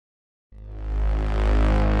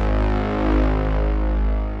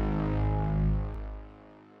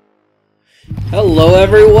Hello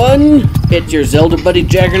everyone, it's your Zelda buddy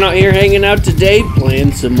JaggerNaught here hanging out today,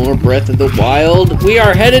 playing some more Breath of the Wild. We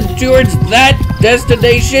are headed towards that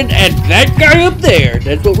destination and that guy up there.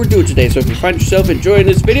 That's what we're doing today, so if you find yourself enjoying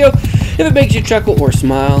this video, if it makes you chuckle or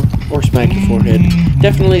smile or smack your forehead,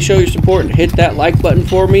 definitely show your support and hit that like button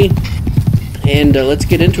for me. And let's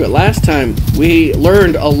get into it. Last time, we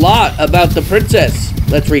learned a lot about the princess.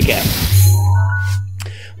 Let's recap.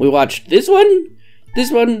 We watched this one,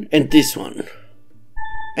 and this one.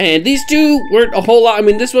 And these two weren't a whole lot. I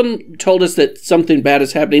mean, this one told us that something bad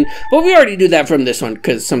is happening, but we already knew that from this one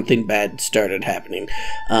because something bad started happening.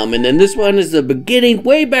 And then this one is the beginning,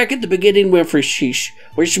 way back at the beginning, where she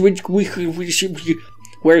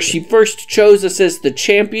first chose us as the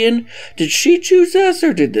champion. Did she choose us,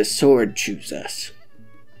 or did the sword choose us?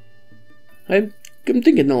 I'm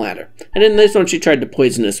thinking the latter. And in this one, she tried to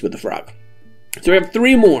poison us with a frog. So we have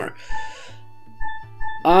 3 more.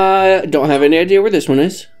 I don't have any idea where this one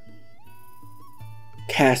is.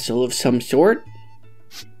 Castle of some sort.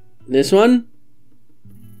 This one?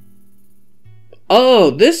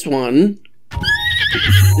 Oh, this one.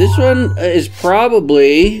 This one is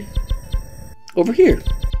probably over here.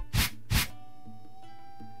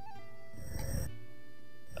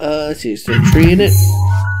 Let's see, is there a tree in it?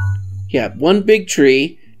 Yeah, 1 big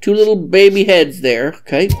tree, 2 little baby heads there.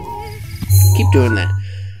 Okay. Keep doing that.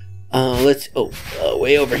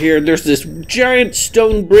 Way over here, there's this giant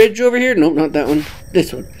stone bridge over here. Nope, not that one.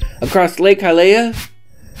 This one. Across Lake Hylia.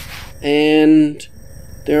 And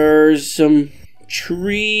there's some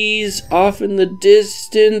trees off in the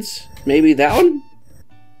distance. Maybe that one?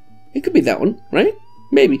 It could be that one, right?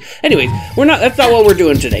 Maybe. Anyways, that's not what we're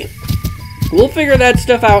doing today. We'll figure that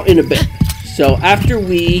stuff out in a bit. So after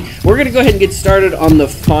we're gonna go ahead and get started on the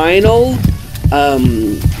final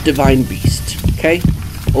Divine Beast. Okay?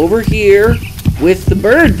 Over here with the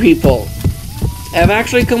bird people. I've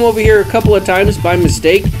actually come over here a couple of times by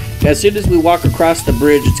mistake. As soon as we walk across the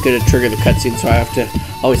bridge, it's going to trigger the cutscene, so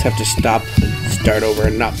I always have to stop and start over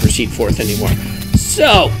and not proceed forth anymore.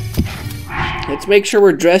 So, let's make sure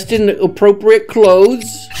we're dressed in appropriate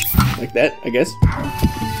clothes. Like that, I guess.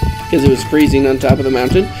 Because it was freezing on top of the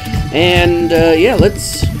mountain. And, yeah,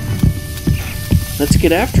 let's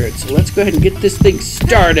get after it. So let's go ahead and get this thing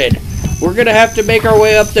started. We're gonna have to make our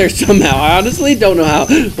way up there somehow. I honestly don't know how.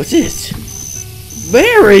 What's this?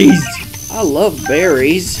 Berries! I love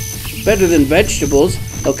berries. Better than vegetables.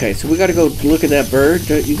 Okay, so we gotta go look at that bird.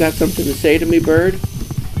 You got something to say to me, bird?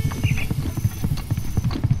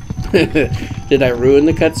 Did I ruin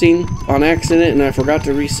the cutscene on accident and I forgot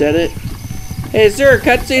to reset it? Hey, is there a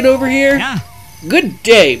cutscene over here? Yeah. Good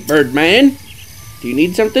day, Birdman. Do you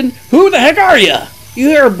need something? Who the heck are you?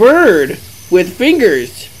 You're a bird with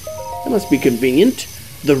fingers. That must be convenient.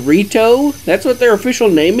 The Rito? That's what their official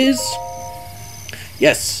name is?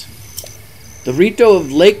 Yes. The Rito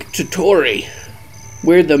of Lake Totori,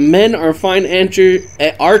 where the men are fine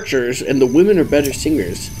archers and the women are better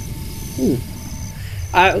singers.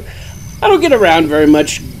 I don't get around very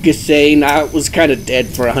much saying I was kind of dead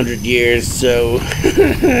for 100 years, so...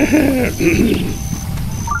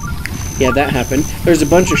 Yeah, that happened. There's a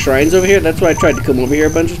bunch of shrines over here. That's why I tried to come over here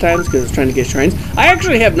a bunch of times, because I was trying to get shrines. I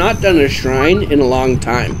actually have not done a shrine in a long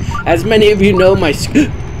time. As many of you know,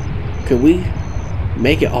 Could we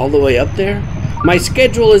make it all the way up there? My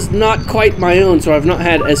schedule is not quite my own, so I've not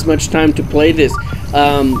had as much time to play this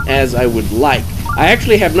as I would like. I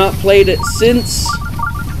actually have not played it since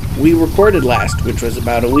we recorded last, which was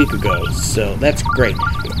about a week ago, so that's great.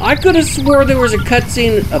 I could have swore there was a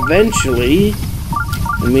cutscene eventually.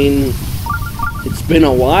 I mean, it's been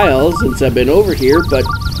a while since I've been over here, but...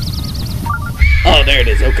 Oh, there it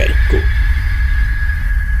is. Okay, cool.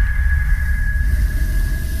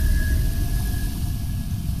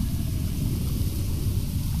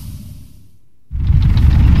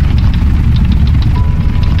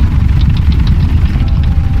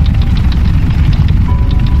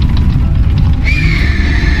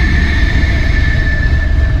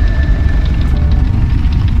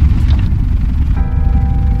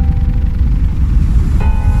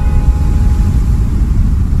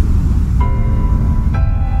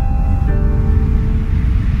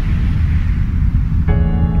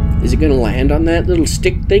 Gonna land on that little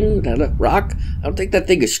stick thing, that rock? I don't think that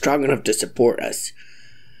thing is strong enough to support us.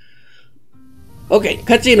 Okay,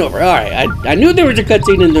 cutscene over. Alright, I knew there was a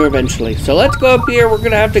cutscene in there eventually. So let's go up here. We're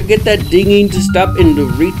gonna have to get that dinghy to stop in the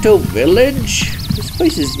Rito village. This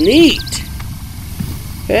place is neat.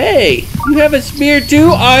 Hey, you have a spear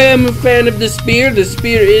too? I am a fan of the spear. The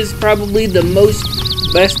spear is probably the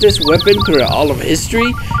bestest weapon throughout all of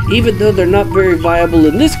history. Even though they're not very viable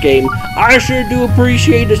in this game, I sure do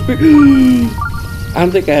appreciate a spear. I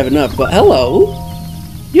don't think I have enough, but hello.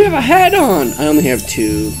 You have a hat on. I only have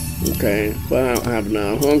 2. Okay, but I don't have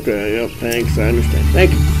enough. Okay, yep, thanks, I understand.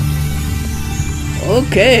 Thank you.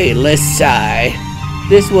 Okay, let's sigh.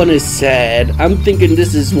 This one is sad. I'm thinking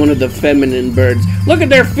this is one of the feminine birds. Look at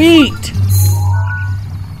their feet!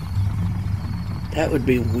 That would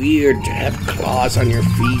be weird to have claws on your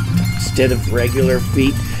feet instead of regular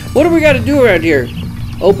feet. What do we got to do around here?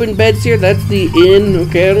 Open beds here? That's the inn.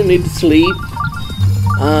 Okay, I don't need to sleep.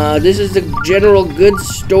 This is the general goods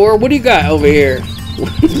store. What do you got over here?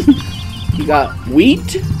 You got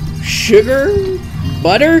wheat, sugar,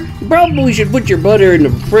 butter. You probably should put your butter in the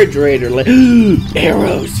refrigerator. Like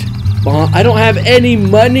arrows. I don't have any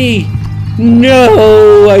money.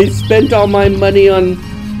 No, I spent all my money on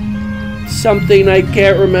something I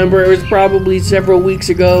can't remember. It was probably several weeks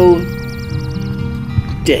ago.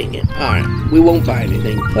 Dang it. Alright, we won't buy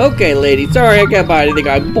anything. Okay, lady. Sorry I can't buy anything.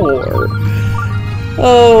 I'm poor.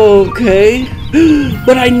 Okay.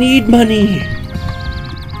 But I need money.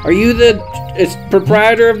 Are you the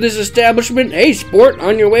proprietor of this establishment? Hey, sport,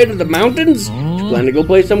 on your way to the mountains? Plan to go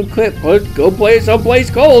play someplace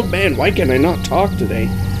cold. Man, why can I not talk today?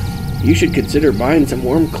 You should consider buying some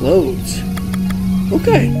warm clothes.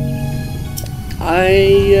 Okay.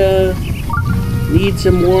 I need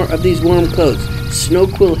some more of these warm clothes. Snow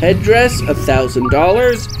quill headdress,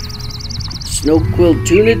 $1,000. Snow quill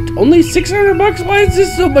tunic, only 600 bucks. Why is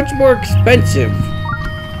this so much more expensive?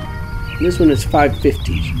 This one is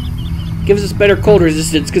 $550. Gives us better cold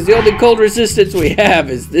resistance, because the only cold resistance we have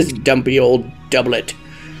is this dumpy old doublet,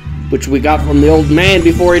 which we got from the old man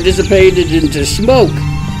before he dissipated into smoke,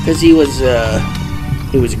 because he was a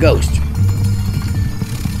ghost.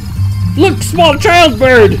 Look, small child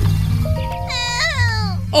bird.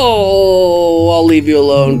 Oh, I'll leave you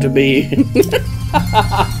alone to be.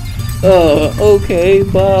 Okay,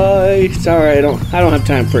 bye. Sorry, I don't have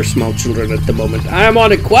time for small children at the moment. I'm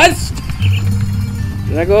on a quest.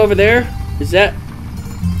 Did I go over there? Is that?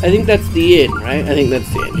 I think that's the inn, right? I think that's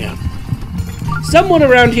the inn, yeah. Someone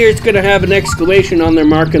around here is going to have an exclamation on their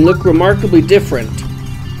mark and look remarkably different.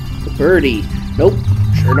 The birdie. Nope,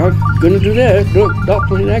 sure not going to do that. Nope, not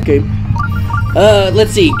playing that game.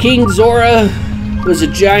 Let's see. King Zora was a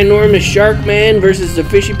ginormous shark man versus the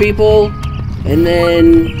fishy people. And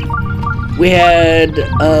then we had,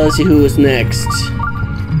 let's see who was next.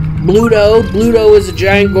 Bluto. Bluto is a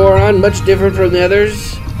giant Goron, much different from the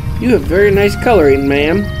others. You have very nice coloring,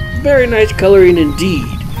 ma'am. Very nice coloring indeed.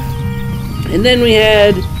 And then we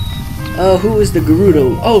had, who was the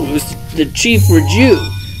Gerudo? Oh, it was the Chief Raju.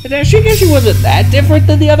 And I guess she wasn't that different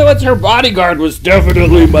than the other ones. Her bodyguard was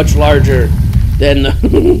definitely much larger than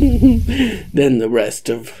than the rest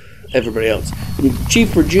of everybody else. And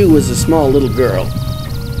Chief Raju was a small little girl.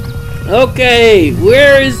 Okay,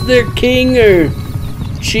 where is the king or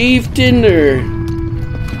chieftain or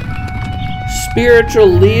spiritual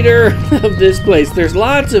leader of this place? There's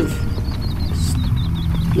lots of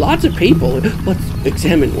people. Let's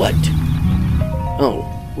examine what? Oh,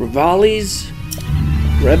 Revali's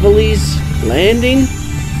landing.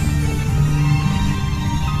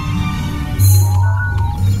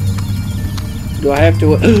 Do I have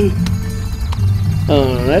to?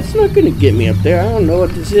 Oh, that's not gonna get me up there. I don't know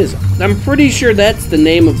what this is. I'm pretty sure that's the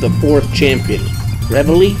name of the 4th champion.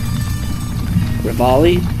 Revali?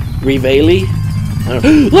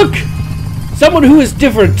 Look! Someone who is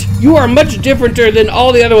different. You are much differenter than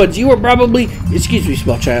all the other ones. You are probably... Excuse me,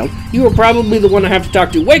 small child. You are probably the one I have to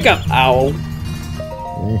talk to. Wake up, Owl.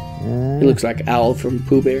 He looks like Owl from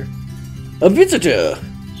Pooh Bear. A visitor.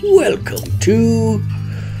 Welcome to...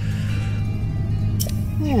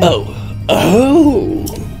 Oh.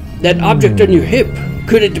 That object on your hip.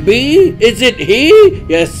 Could it be? Is it he?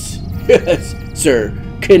 Yes, sir.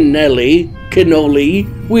 Cannoli.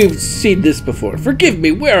 We've seen this before. Forgive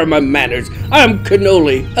me, where are my manners? I'm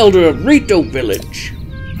Cannoli, elder of Rito village.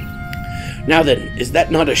 Now then, is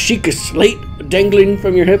that not a Sheikah slate dangling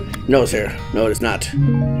from your hip? No, sir. No, it is not.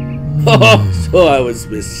 Oh, so I was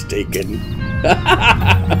mistaken.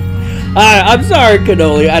 I'm sorry,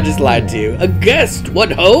 Cannoli. I just lied to you. A guest?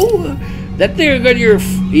 What ho? That thing on your...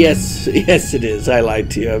 Yes, it is. I lied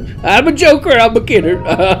to you. I'm a joker. I'm a kidder.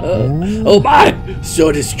 Oh my! So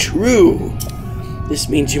it is true. This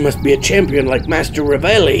means you must be a champion like Master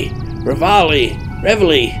Revali.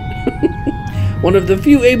 One of the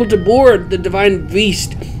few able to board the Divine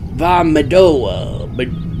Beast Medoh.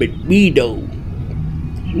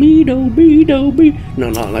 Medoh. No,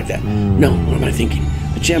 not like that. No, what am I thinking?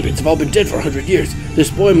 The champions have all been dead for 100 years. This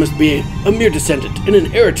boy must be a mere descendant, an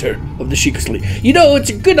inheritor of the Sheikhsli. You know, it's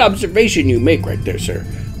a good observation you make right there, sir.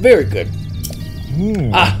 Very good.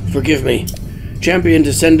 Ah, forgive me. Champion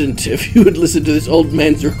descendant, if you would listen to this old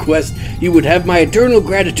man's request, you would have my eternal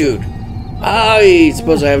gratitude. I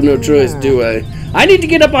suppose I have no choice, do I? I need to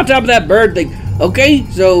get up on top of that bird thing. Okay,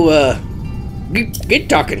 so, get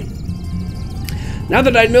talking. Now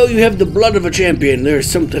that I know you have the blood of a champion, there is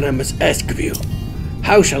something I must ask of you.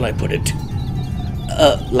 How shall I put it?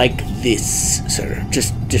 Like this, sir.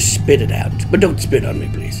 Just spit it out. But don't spit on me,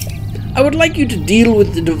 please. I would like you to deal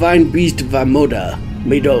with the Divine Beast Medoh.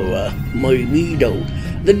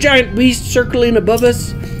 The giant beast circling above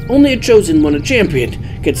us. Only a chosen one, a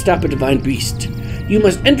champion, can stop a divine beast. You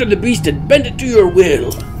must enter the beast and bend it to your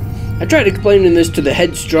will. I tried explaining this to the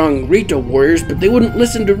headstrong Rito warriors, but they wouldn't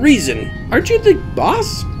listen to reason. Aren't you the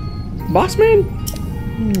boss? Boss man?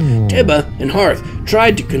 Teba and Hearth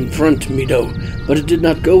tried to confront Medoh, but it did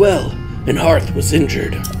not go well, and Hearth was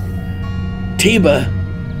injured. Tim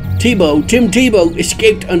Tebow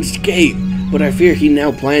escaped unscathed, but I fear he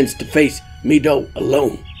now plans to face Medoh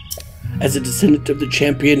alone. As a descendant of the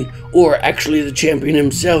champion, or actually the champion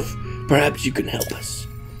himself, perhaps you can help us.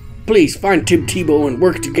 Please find Tim Tebow and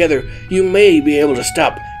work together. You may be able to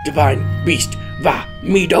stop Divine Beast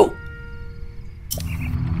Medoh.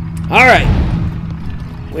 Alright.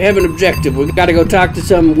 We have an objective. We gotta go talk to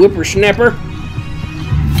some whippersnapper.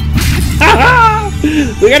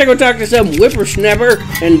 We gotta go talk to some whippersnapper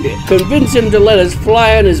and convince him to let us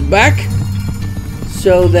fly on his back.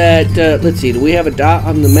 So that, let's see, do we have a dot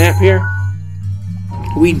on the map here?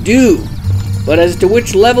 We do. But as to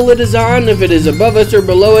which level it is on, if it is above us or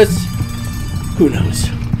below us, who knows?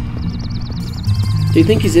 Do you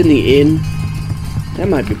think he's in the inn? That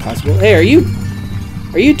might be possible. Hey, are you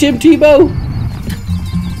Tim Tebow?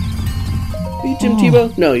 Are you Tim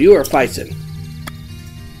Tebow? No, you are Fison.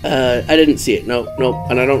 I didn't see it. Nope,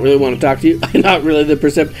 and I don't really want to talk to you. I'm not really the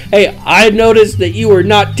percept. Hey, I noticed that you were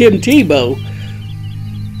not Tim Tebow.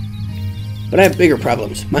 But I have bigger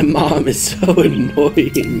problems. My mom is so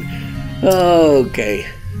annoying. Okay.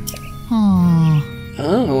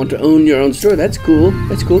 Oh, I want to own your own store. That's cool.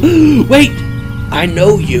 That's cool. Wait! I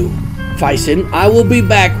know you, Fison. I will be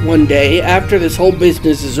back one day after this whole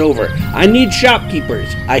business is over. I need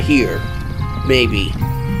shopkeepers, I hear. Maybe.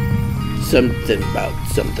 Something about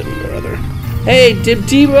something or other. Hey, Tim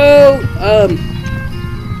Tebow!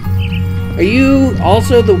 Are you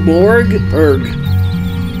also the morgue?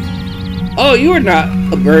 Oh, you are not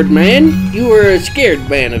a bird man. You were a scared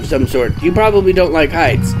man of some sort. You probably don't like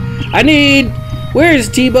heights. Where is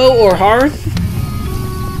Tebow or Hearth?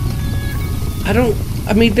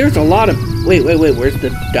 I mean, there's a lot of... Wait, where's the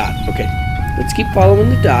dot? Okay, let's keep following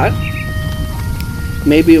the dot.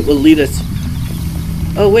 Maybe it will lead us...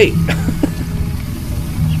 Oh, wait.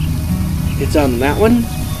 It's on that one?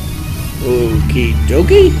 Okie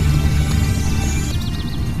dokie.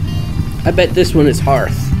 I bet this one is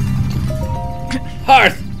Hearth.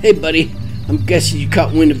 Hearth! Hey, buddy. I'm guessing you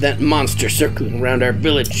caught wind of that monster circling around our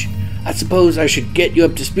village. I suppose I should get you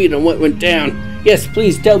up to speed on what went down. Yes,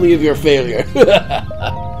 please tell me of your failure.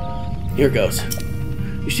 Here goes.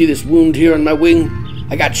 You see this wound here on my wing?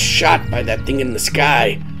 I got shot by that thing in the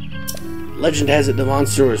sky. Legend has it the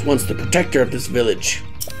monster was once the protector of this village.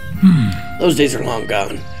 Those days are long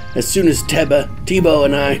gone. As soon as Tebow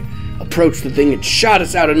and I approached the thing, it shot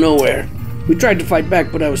us out of nowhere. We tried to fight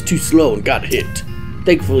back, but I was too slow and got hit.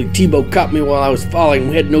 Thankfully, Tebow caught me while I was falling.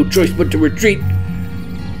 We had no choice but to retreat.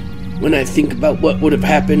 When I think about what would have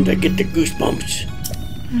happened, I get the goosebumps.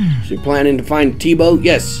 So you're planning to find Tebow?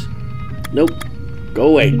 Yes. Nope. Go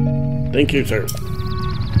away. Thank you, sir.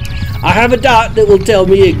 I have a dot that will tell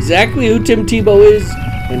me exactly who Tim Tebow is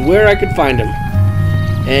and where I can find him.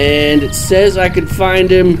 And it says I could find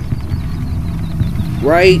him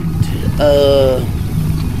right,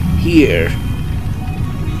 here.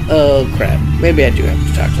 Oh, crap. Maybe I do have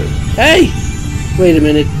to talk to him. Hey! Wait a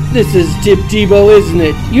minute. This is Tim Tebow, isn't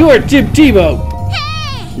it? You are Tim Tebow!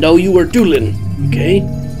 Hey! No, you are Doolin. Okay?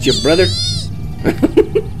 It's your brother?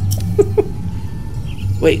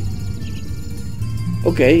 Wait.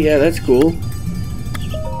 Okay, yeah, that's cool.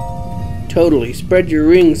 Totally. Spread your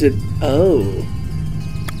rings at... Oh.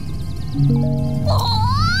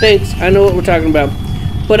 Thanks. I know what we're talking about.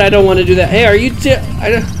 But I don't want to do that. Hey, are you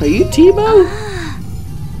Tebow?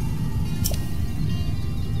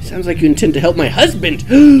 Sounds like you intend to help my husband.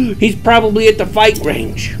 He's probably at the fight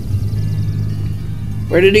range.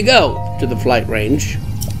 Where did he go? To the flight range.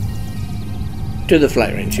 To the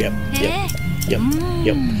flight range, yep.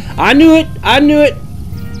 I knew it.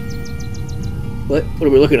 What? What are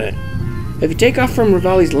we looking at? If you take off from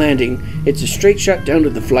Revali's landing, it's a straight shot down to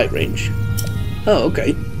the flight range. Oh,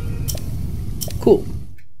 okay. Cool.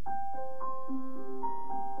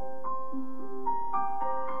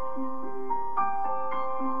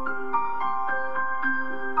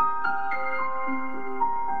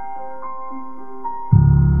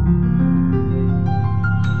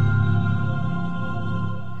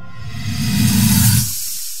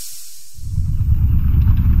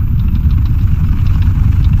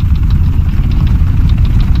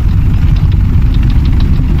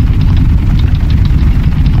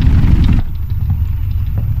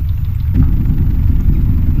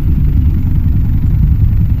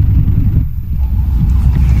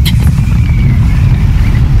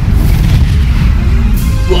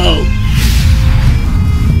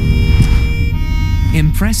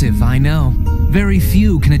 Impressive, I know. Very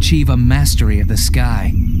few can achieve a mastery of the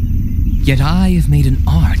sky. Yet I have made an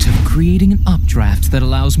art of creating an updraft that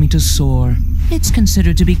allows me to soar. It's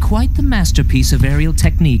considered to be quite the masterpiece of aerial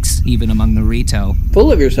techniques, even among the Rito.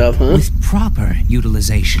 Full of yourself, huh? With proper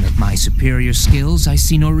utilization of my superior skills, I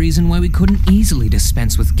see no reason why we couldn't easily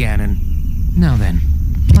dispense with Ganon. Now then,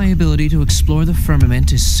 my ability to explore the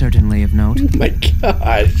firmament is certainly of note. Oh my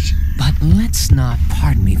gosh. But let's not,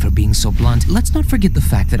 pardon me for being so blunt, let's not forget the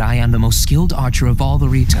fact that I am the most skilled archer of all the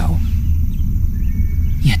Rito.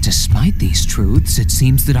 Yet despite these truths, it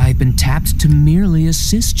seems that I've been tapped to merely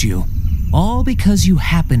assist you. All because you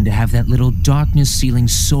happen to have that little darkness-sealing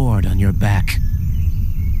sword on your back.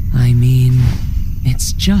 I mean,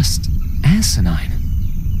 it's just asinine.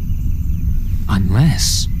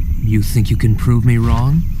 Unless you think you can prove me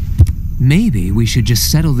wrong? Maybe we should just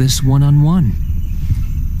settle this one-on-one.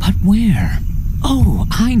 But where? Oh,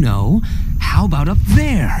 I know. How about up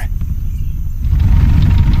there?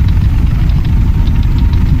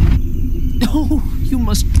 Oh, you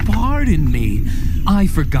must pardon me. I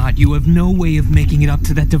forgot you have no way of making it up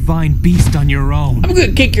to that Divine Beast on your own. I'm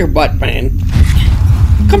gonna kick your butt, man.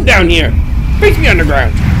 Come down here. Face me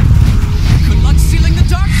underground. Good luck sealing the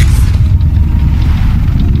darkness.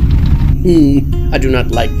 I do not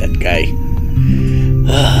like that guy.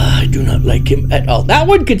 I do not like him at all. That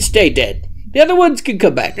one could stay dead. The other ones can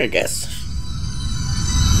come back, I guess.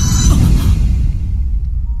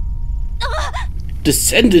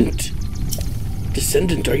 Descendant.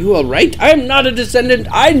 Descendant, are you alright? I am not a descendant.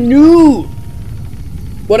 I knew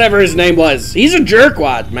whatever his name was. He's a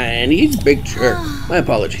jerkwad, man. He's a big jerk. My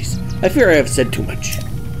apologies. I fear I have said too much.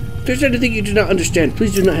 If there's anything you do not understand,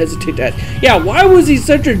 please do not hesitate to ask. Yeah, why was he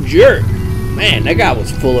such a jerk? Man, that guy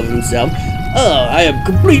was full of himself. Oh, I have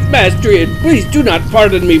complete mastery, and please do not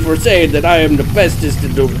pardon me for saying that I am the bestest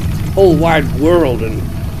in the whole wide world, and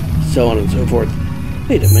so on and so forth.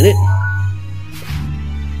 Wait a minute.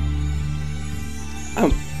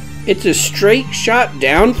 It's a straight shot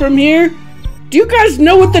down from here? Do you guys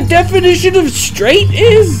know what the definition of straight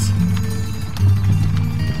is?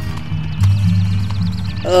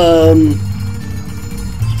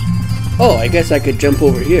 Oh, I guess I could jump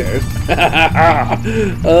over here.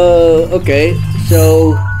 Okay,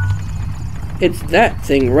 so it's that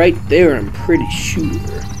thing right there, I'm pretty sure.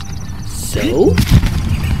 So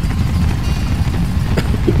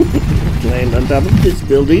land on top of this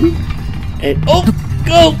building and oh,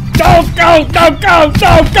 go, go, go, go, go,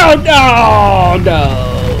 go, go, no, no.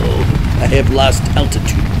 I have lost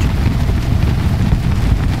altitude.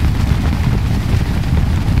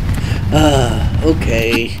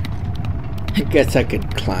 Okay. I guess I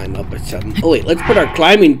could climb up or something. Oh wait, let's put our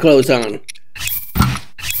climbing clothes on.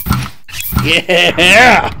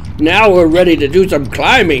 Yeah! Now we're ready to do some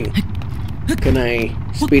climbing. Can I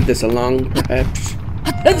speed this along, perhaps?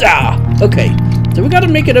 Huzzah! Okay, so we gotta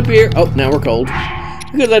make it up here. Oh, now we're cold.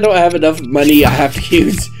 Because I don't have enough money, I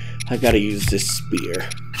gotta use this spear.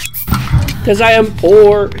 Because I am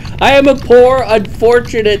poor. I am a poor,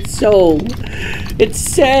 unfortunate soul. It's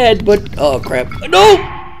sad, but oh crap. No!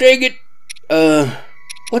 Dang it!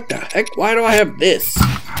 What the heck? Why do I have this?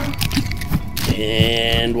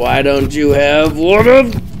 And why don't you have one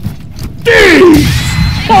of these?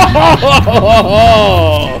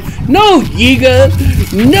 No, Yiga!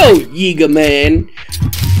 No, Yiga man!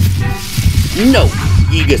 No,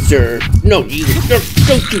 Yiga sir! No, Yiga!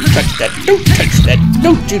 Don't you touch that! Don't touch that!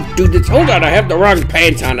 Don't you do this! Hold on, I have the wrong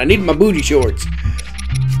pants on! I need my booty shorts!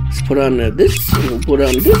 Let's put on this, and we'll put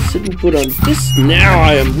on this, and we'll put on this. Now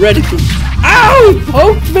I am ready to... Ow!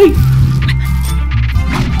 Poke me!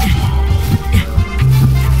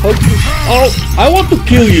 Poke me. Oh, I want to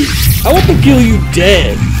kill you. I want to kill you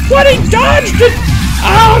dead. What? He dodged it!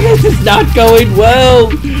 Oh, this is not going well.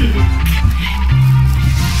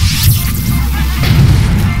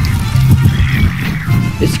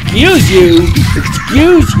 Excuse you!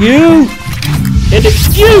 Excuse you! And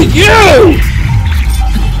excuse you!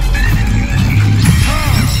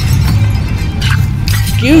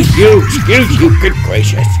 Excuse you, good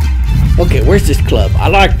gracious. Okay, where's this club? I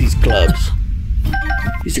like these clubs.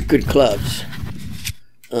 These are good clubs.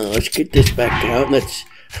 Let's get this back out. Let's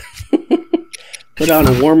put on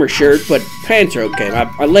a warmer shirt, but pants are okay.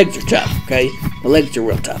 My legs are tough, okay? My legs are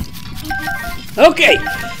real tough. Okay,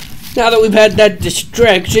 now that we've had that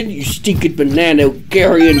distraction, you stinking banana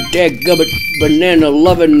carrying dadgummit banana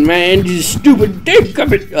loving man, you stupid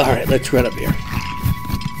dadgummit. Alright, let's run up here.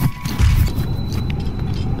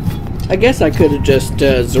 I guess I could have just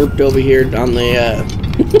zerped over here on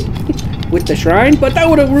the with the shrine, but that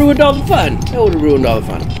would have ruined all the fun.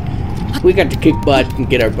 We got to kick butt and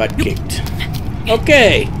get our butt kicked.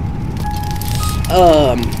 Okay.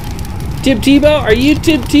 Tim Tebow, are you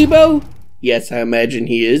Tim Tebow? Yes, I imagine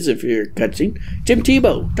he is if you're cutscene. Tim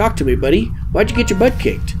Tebow, talk to me, buddy. Why'd you get your butt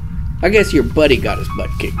kicked? I guess your buddy got his butt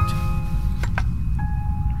kicked.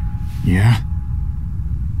 Yeah?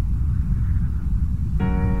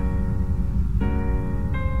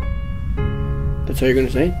 That's all you're gonna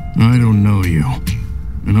say? I don't know you.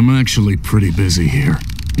 And I'm actually pretty busy here.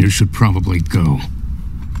 You should probably go.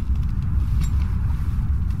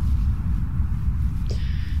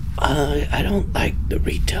 I don't like the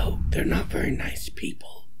Rito. They're not very nice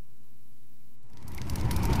people.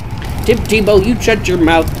 Tim Tebow, you shut your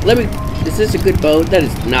mouth. Is this a good bow? That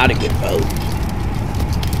is not a good bow.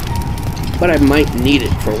 But I might need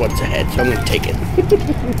it for what's ahead, so I'm gonna take it.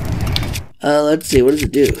 Let's see, what does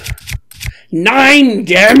it do? 9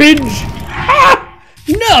 damage? Ah!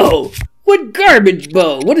 No! What garbage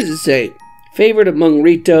bow? What does it say? Favored among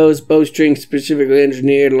Ritos, bowstring specifically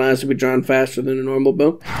engineered, allows to be drawn faster than a normal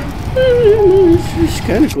bow. It's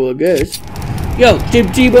kind of cool, I guess. Yo, Tim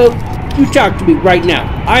Tebow, you talk to me right now.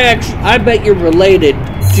 I bet you're related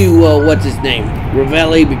to, what's his name?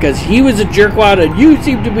 Revali, because he was a jerkwad and you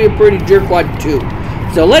seem to be a pretty jerkwad too.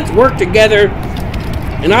 So let's work together.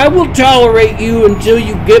 And I will tolerate you until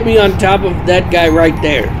you get me on top of that guy right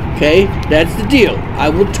there, okay? That's the deal. I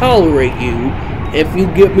will tolerate you if you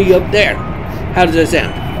get me up there. How does that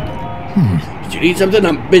sound? Did you need something?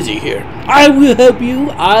 I'm busy here. I will help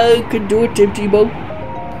you. I could do it, Tim Tebow.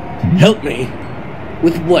 Help me?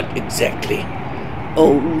 With what exactly?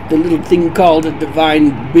 Oh, the little thing called a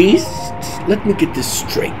Divine Beast? Let me get this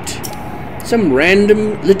straight. Some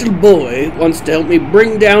random little boy wants to help me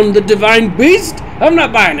bring down the Divine Beast? I'm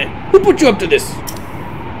not buying it. Who put you up to this?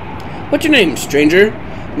 What's your name, stranger?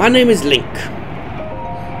 My name is Link.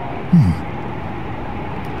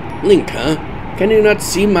 Link, huh? Can you not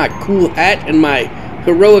see my cool hat and my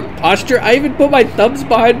heroic posture? I even put my thumbs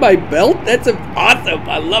behind my belt? That's awesome.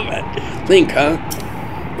 I love it. Link, huh?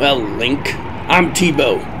 Well, Link, I'm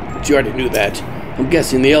Tebow. But you already knew that. I'm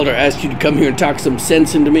guessing the Elder asked you to come here and talk some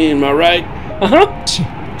sense into me, am I right? Uh-huh.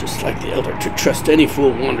 Just like the Elder to trust any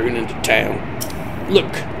fool wandering into town.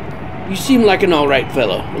 Look, you seem like an alright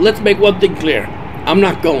fellow. But let's make one thing clear. I'm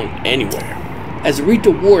not going anywhere. As a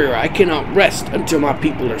Rito warrior, I cannot rest until my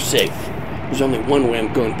people are safe. There's only one way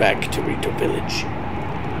I'm going back to Rito village.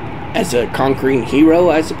 As a conquering hero,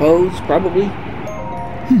 I suppose, probably.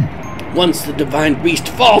 Once the Divine Beast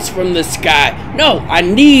falls from the sky. No, I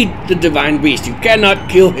need the Divine Beast. You cannot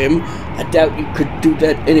kill him. I doubt you could do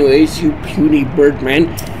that anyways, you puny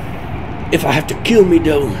birdman. If I have to kill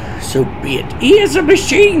Medoh, so be it. He is a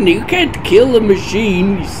machine. You can't kill a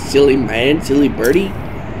machine, you silly man, silly birdie.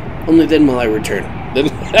 Only then will I return.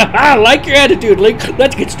 I like your attitude, Link.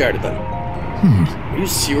 Let's get started then. Are you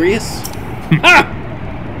serious?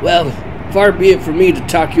 Ha! Well, far be it from me to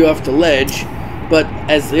talk you off the ledge, but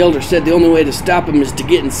as the Elder said, the only way to stop him is to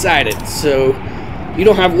get inside it, so you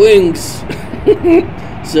don't have wings.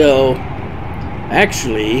 So,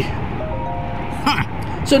 actually...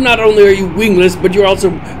 So not only are you wingless, but you're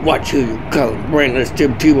also... Watch who you call brainless,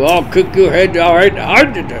 Tim Tebow. I'll cook your head right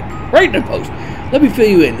in the post. Let me fill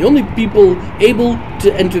you in. The only people able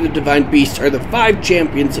to enter the Divine Beast are the 5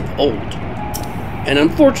 champions of old. And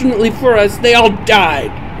unfortunately for us, they all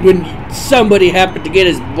died when somebody happened to get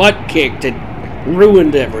his butt kicked and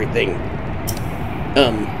ruined everything.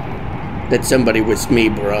 That somebody was me,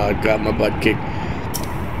 bro. I got my butt kicked.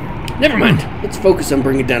 Never mind. Let's focus on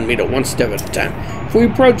bringing down Medoh one step at a time. If we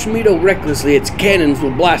approach Medoh recklessly, its cannons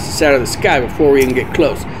will blast us out of the sky before we even get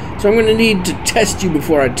close. So I'm going to need to test you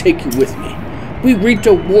before I take you with me. We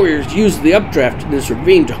Rito warriors use the updraft in this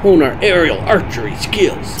ravine to hone our aerial archery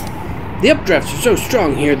skills. The updrafts are so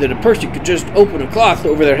strong here that a person could just open a cloth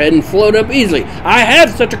over their head and float up easily. I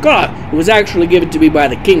have such a cloth. It was actually given to me by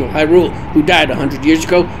the King of Hyrule, who died 100 years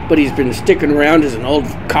ago, but he's been sticking around as an old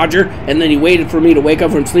codger, and then he waited for me to wake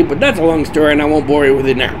up from sleep, but that's a long story and I won't bore you with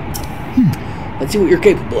it now. Let's see what you're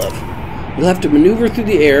capable of. You'll have to maneuver through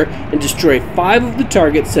the air and destroy 5 of the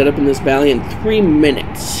targets set up in this valley in 3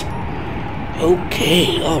 minutes.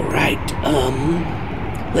 Okay, alright,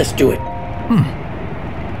 let's do it.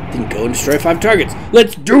 Then go and destroy 5 targets.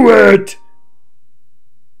 Let's do it!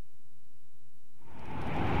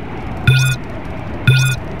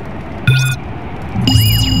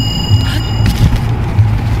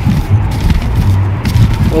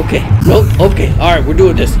 Okay, nope, okay, alright, we're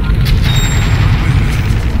doing this.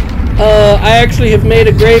 I actually have made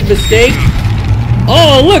a grave mistake.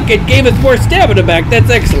 Oh, look, it gave us more stamina back. That's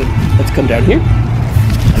excellent. Let's come down here.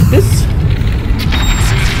 Like this.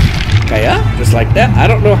 Okay, just like that. I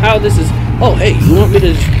don't know how this is... Oh, hey, you want me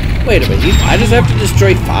to... Wait a minute. I just have to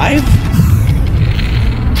destroy 5?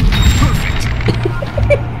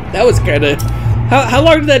 That was kind of... How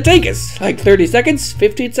long did that take us? Like 30 seconds?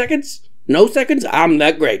 15 seconds? No seconds? I'm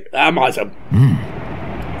that great. I'm awesome.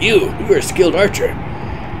 You're a skilled archer.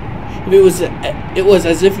 It was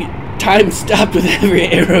as if time stopped with every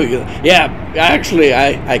arrow you... Yeah, actually,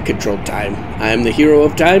 I control time. I am the hero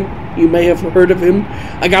of time. You may have heard of him.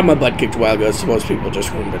 I got my butt kicked a while ago, so most people just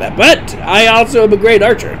remember that. But I also am a great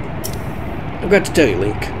archer. I've got to tell you,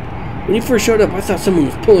 Link. When you first showed up, I thought someone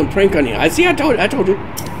was pulling a prank on you. I told you.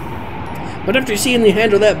 But after seeing you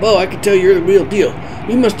handle that bow, I could tell you're the real deal.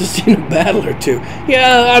 You must have seen a battle or two.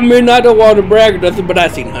 Yeah, I mean, I don't want to brag or nothing, but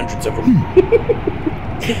I've seen hundreds of them.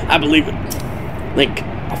 I believe it. Link,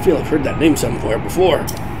 I feel I've heard that name somewhere before.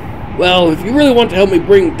 Well, if you really want to help me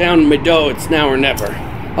bring down Medoh, it's now or never.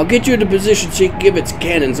 I'll get you into position so you can give its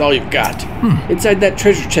cannons all you've got. Inside that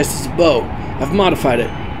treasure chest is a bow. I've modified it.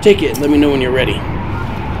 Take it and let me know when you're ready.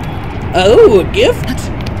 Oh, a gift?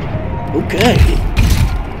 Okay.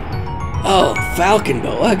 Oh, falcon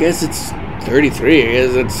bow. I guess it's 33. I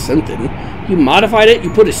guess that's something. You modified it?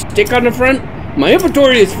 You put a stick on the front? My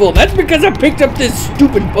inventory is full. That's because I picked up this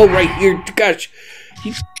stupid bow right here. Gosh,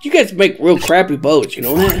 you guys make real crappy bows, you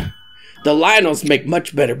know that? The Lionels make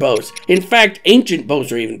much better bows. In fact, ancient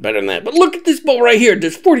bows are even better than that. But look at this bow right here.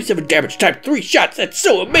 Does 47 damage, type 3 shots. That's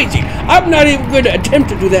so amazing. I'm not even going to attempt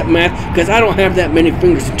to do that math because I don't have that many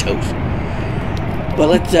fingers and toes. But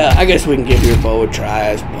let's, I guess we can give your bow a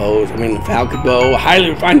try, I suppose. I mean, the Falcon Bow, a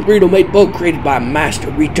highly refined Rito-made bow created by a master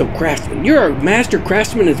Rito craftsman. You're a master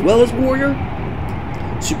craftsman as well as warrior?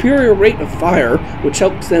 Superior rate of fire, which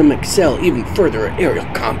helps them excel even further at aerial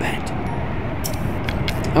combat.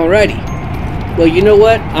 Alrighty. Well, you know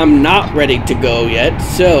what? I'm not ready to go yet,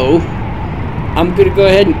 so I'm going to go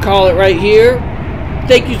ahead and call it right here.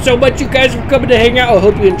 Thank you so much, you guys, for coming to hang out. I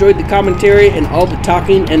hope you enjoyed the commentary and all the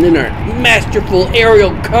talking, and then our masterful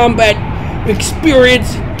aerial combat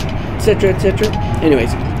experience, etc., etc.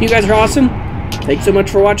 Anyways, you guys are awesome. Thanks so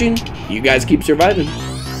much for watching. You guys keep surviving.